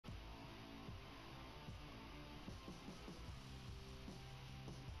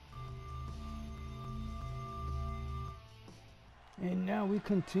And now we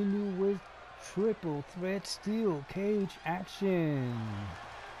continue with triple threat steel cage action.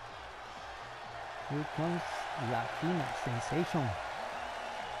 Here comes Latina sensation.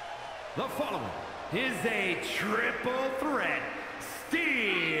 The following is a triple threat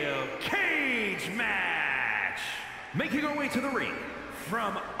steel cage match. Making our way to the ring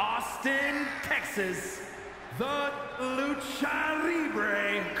from Austin, Texas, the Lucha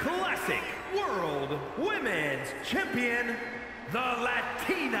Libre Classic World Women's Champion, the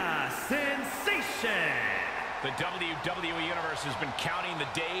Latina sensation. The WWE Universe has been counting the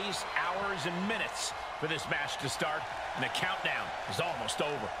days, hours, and minutes for this match to start, and the countdown is almost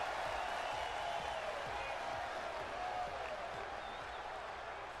over.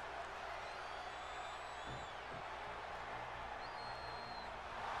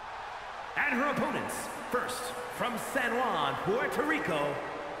 And her opponents, first from San Juan, Puerto Rico,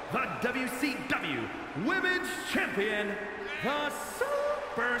 the WCW Women's Champion, the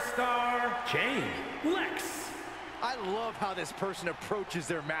Superstar, Jane Lex. I love how this person approaches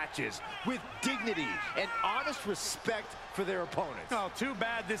their matches with dignity and honest respect for their opponents. Oh, too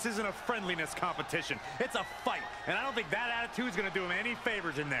bad this isn't a friendliness competition. It's a fight, and I don't think that attitude is going to do him any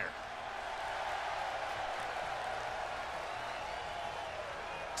favors in there.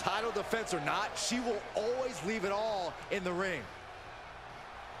 Title defense or not, she will always leave it all in the ring.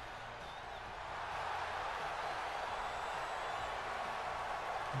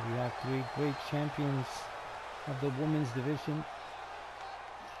 We have three great champions of the women's division.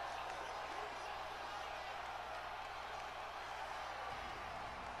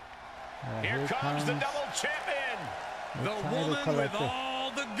 Here comes the double champion, the woman with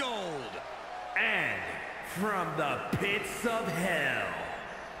all the gold. And from the pits of hell,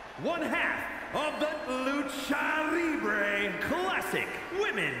 one half of the Lucha Libre Classic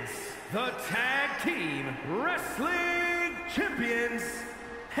Women's, the Tag Team Wrestling Champions,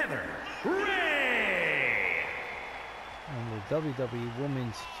 Heather Ray. And the WWE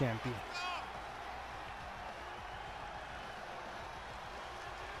Women's Champion.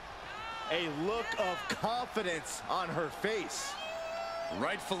 A look of confidence on her face.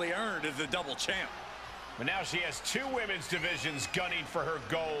 Rightfully earned as the double champ. But now she has two women's divisions gunning for her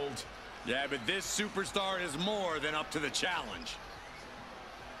gold. Yeah, but this superstar is more than up to the challenge.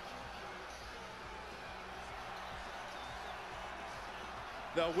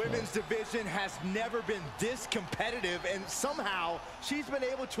 The women's division has never been this competitive, and somehow she's been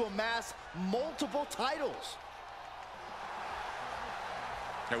able to amass multiple titles.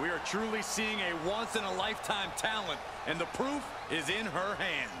 Now we are truly seeing a once-in-a-lifetime talent, and the proof is in her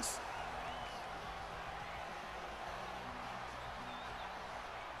hands.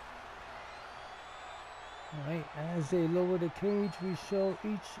 Alright, as they lower the cage, we show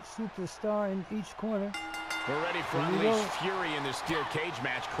each superstar in each corner. We're ready for unleashed fury in this steel cage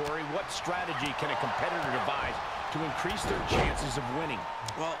match, Corey. What strategy can a competitor devise to increase their chances of winning?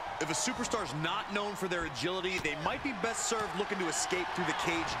 Well, if a superstar's not known for their agility, they might be best served looking to escape through the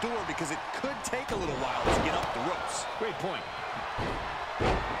cage door because it could take a little while to get up the ropes. Great point.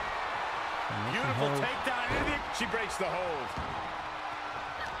 Beautiful takedown. She breaks the hold.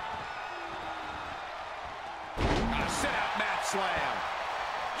 A sit-out mat slam.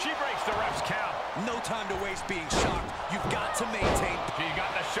 She breaks the ref's count. No time to waste being shocked. You've got to maintain. She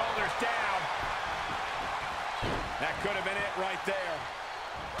got the shoulders down. That could have been it right there.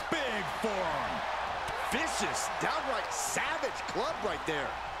 Big forearm. Vicious, downright savage club right there.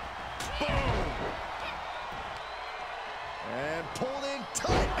 Boom. And pulled in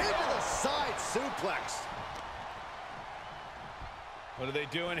tight into the side suplex. What are they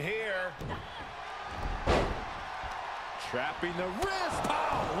doing here? Trapping the wrist.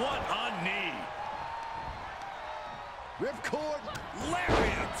 Oh, what a knee. Ripcord.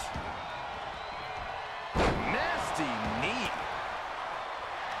 Lariat. Nasty knee.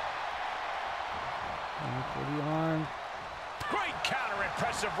 And for the arm. Great counter.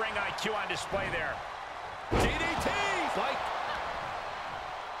 Impressive ring IQ on display there. DDT. Fight.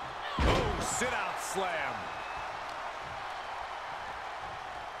 Oh, sit-out slam.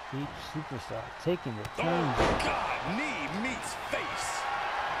 Each superstar taking the turns. Oh, God. Knee meets face.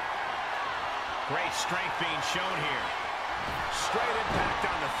 Great strength being shown here. Straight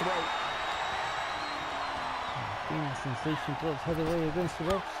impact on the throat. Latina sensation throws Heather Ray against the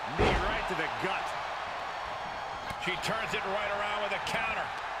ropes. Knee right to the gut. She turns it right around with a counter.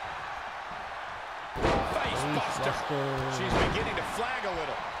 Face buster. She's beginning to flag a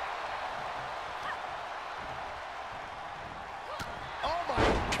little. Oh my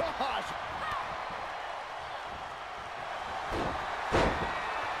gosh.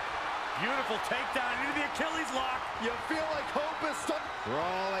 Beautiful Powerful takedown into the Achilles lock. You feel like hope is stuck.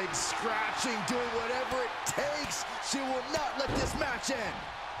 Crawling, scratching, doing whatever it takes. She will not let this match end.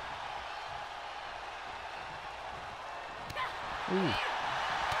 Ooh.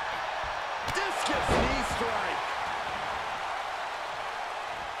 Discus knee strike.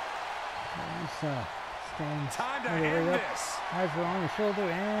 Janitza stands Time to all the way end up. this. Has her on the shoulder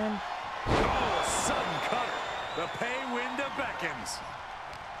and Oh, a sudden cutter. The pay window beckons.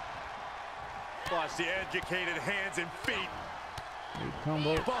 Watch the educated hands and feet. big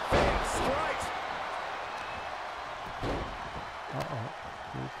combo. Buffet strikes. Uh-oh.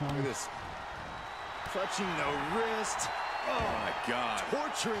 Here Look at comes. this. Clutching the wrist. Oh, my God.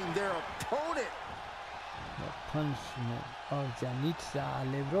 Torturing their opponent. The punishment of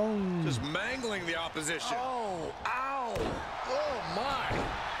Janitza. Lebron. Just mangling the opposition. Oh, ow. Oh, my.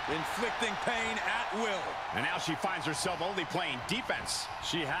 Inflicting pain at will. And now she finds herself only playing defense.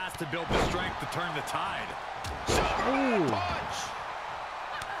 She has to build the strength to turn the tide. Ooh. Punch.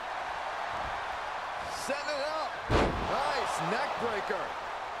 Setting it up. Nice neck breaker.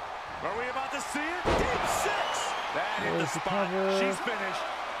 Are we about to see it? Deep six. That hit the There's the spot. cover. She's finished.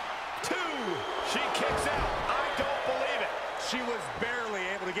 2. She kicks out. I don't believe it. She was barely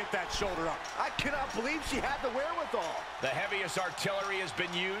able to get that shoulder up. I cannot believe she had the wherewithal. The heaviest artillery has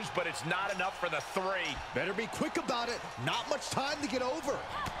been used, but it's not enough for the 3. Better be quick about it. Not much time to get over.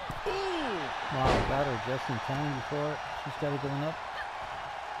 Ooh. Wow, got her just in time before she started going up.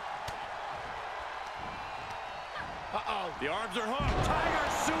 Uh-oh. The arms are hooked. Tiger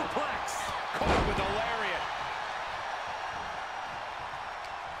suplex. Caught with a lariat.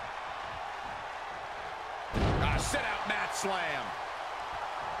 Sit-out mat slam.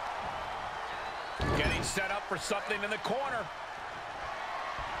 Getting set up for something in the corner.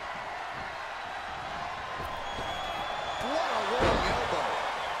 What a rolling elbow.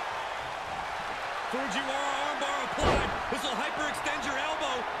 Fujiwara armbar applied. This will hyperextend your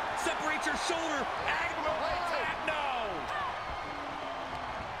elbow. Separate your shoulder. No.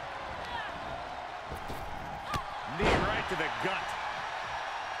 Knee right to the gut.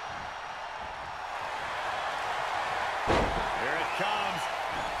 Here it comes.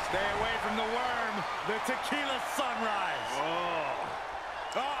 Stay away from the worm. The tequila sunrise. Oh.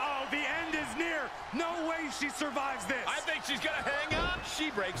 Uh-oh, the end is near. No way she survives this. I think she's going to hang on. She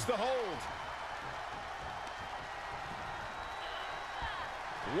breaks the hold.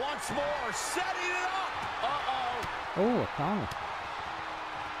 Once more, setting it up. Uh-oh. Oh, a counter.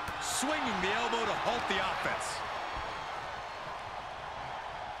 Swinging the elbow to halt the offense.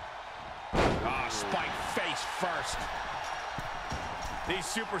 Ah, spike face first. These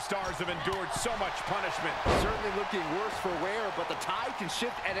superstars have endured so much punishment. Certainly looking worse for wear, but the tide can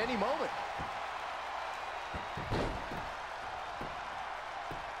shift at any moment.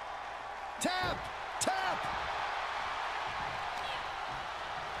 Tap! Tap!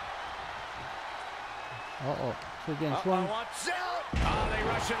 Uh-oh. So again, swung. Watch out! Ah, they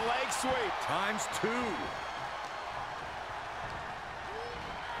Russian leg sweep. Times 2.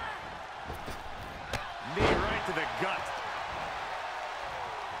 Knee right to the gut.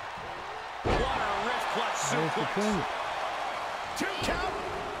 What a wrist clutch There's the suplex. 2. 2 count!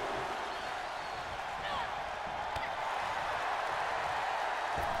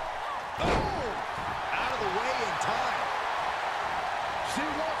 Oh! Out of the way in time. She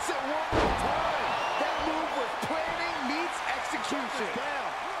wants it one more time. That move was planning meets execution. Down.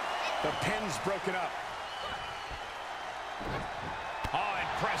 The pin's broken up. Oh,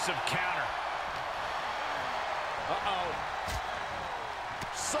 impressive counter. Uh-oh.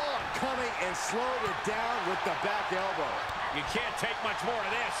 Saw it coming and slowed it down with the back elbow. You can't take much more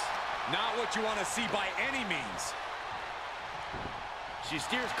of this. Not what you want to see by any means. She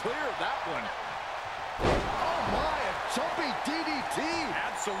steers clear of that one. Oh my, a jumping DDT.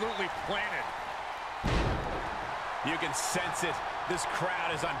 Absolutely planted. You can sense it. This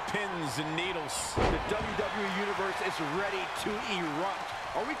crowd is on pins and needles. The WWE Universe is ready to erupt.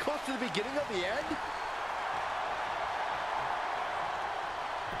 Are we close to the beginning of the end?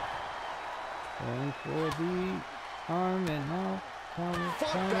 Going for the arm and now counter,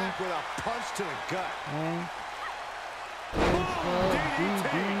 Fought counter, back with a punch to the gut. and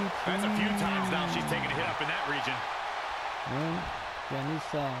DDT. That's a few times now she's taken a hit up in that region. And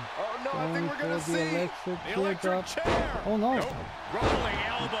Janitza Oh no, I think we're going gonna for the see. electric The electric teardrop. chair. Oh no. Nope. Rolling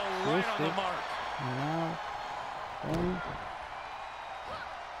elbow right on the Twisted. mark. And now, going.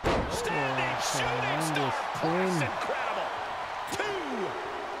 Standing shooting star press. Incredible. 2.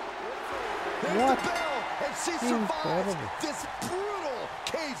 There's What? the bell, and she survives Incredible. this brutal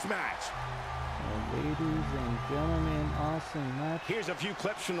cage match. Ladies and gentlemen, awesome match. Here's a few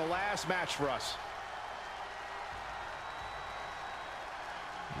clips from the last match for us.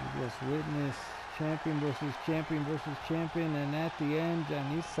 We just witnessed champion versus champion, and at the end,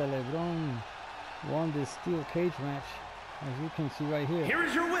 Janitza Lebron won this steel cage match, as you can see right here. Here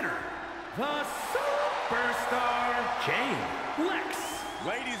is your winner, the Superstar Jane Lex.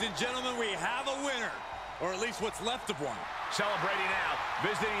 Ladies and gentlemen, we have a winner, or at least what's left of one. Celebrating out,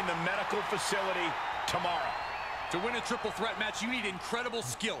 visiting the medical facility tomorrow. To win a triple threat match, you need incredible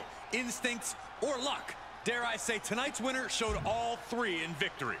skill, instincts, or luck. Dare I say, tonight's winner showed all three in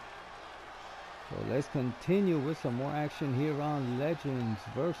victory. So let's continue with some more action here on Legends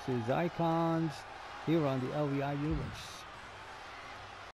versus Icons here on the LVI Universe.